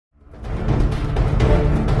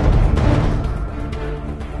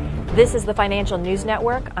This is the Financial News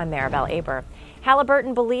Network. I'm Maribel Aber.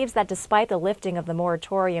 Halliburton believes that despite the lifting of the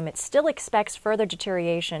moratorium, it still expects further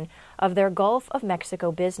deterioration of their Gulf of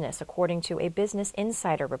Mexico business, according to a Business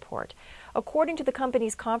Insider report. According to the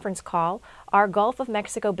company's conference call, our Gulf of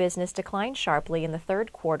Mexico business declined sharply in the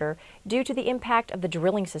third quarter due to the impact of the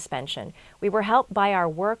drilling suspension. We were helped by our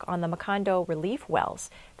work on the Macondo relief wells.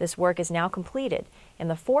 This work is now completed. In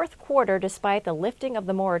the fourth quarter, despite the lifting of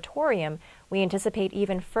the moratorium, we anticipate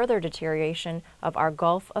even further deterioration of our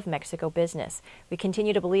Gulf of Mexico business. We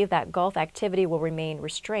continue to believe that Gulf activity will remain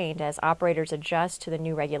restrained as operators adjust to the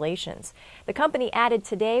new regulations. The company added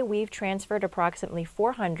today we've transferred approximately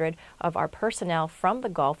 400 of our personnel from the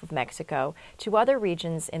Gulf of Mexico to other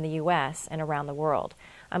regions in the U.S. and around the world.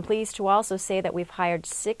 I'm pleased to also say that we've hired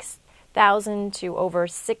 6,000 to over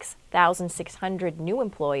 6,600 new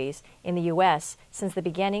employees in the U.S. since the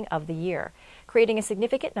beginning of the year, creating a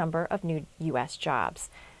significant number of new U.S. jobs.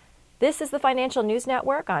 This is the Financial News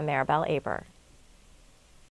Network. I'm Maribel Aber.